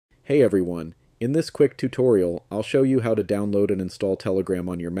Hey everyone, in this quick tutorial, I'll show you how to download and install Telegram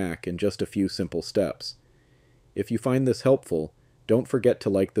on your Mac in just a few simple steps. If you find this helpful, don't forget to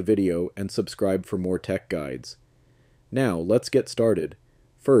like the video and subscribe for more tech guides. Now, let's get started.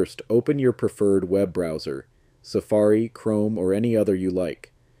 First, open your preferred web browser, Safari, Chrome, or any other you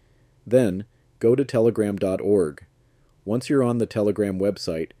like. Then, go to telegram.org. Once you're on the Telegram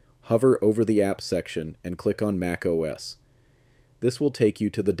website, hover over the Apps section and click on macOS. This will take you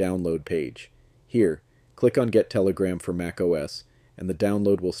to the download page. Here, click on Get Telegram for macOS, and the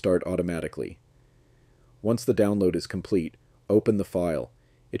download will start automatically. Once the download is complete, open the file.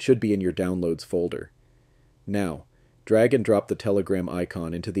 It should be in your Downloads folder. Now, drag and drop the Telegram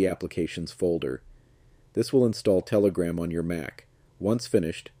icon into the Applications folder. This will install Telegram on your Mac. Once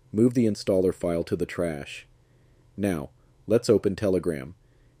finished, move the installer file to the trash. Now, let's open Telegram.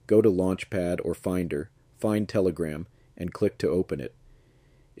 Go to Launchpad or Finder, find Telegram, and click to open it.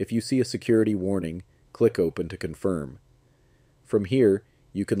 If you see a security warning, click Open to confirm. From here,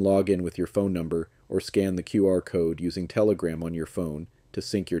 you can log in with your phone number or scan the QR code using Telegram on your phone to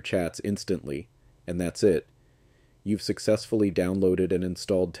sync your chats instantly, and that's it. You've successfully downloaded and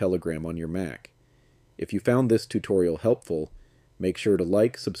installed Telegram on your Mac. If you found this tutorial helpful, make sure to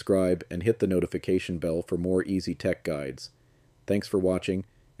like, subscribe, and hit the notification bell for more easy tech guides. Thanks for watching,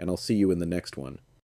 and I'll see you in the next one.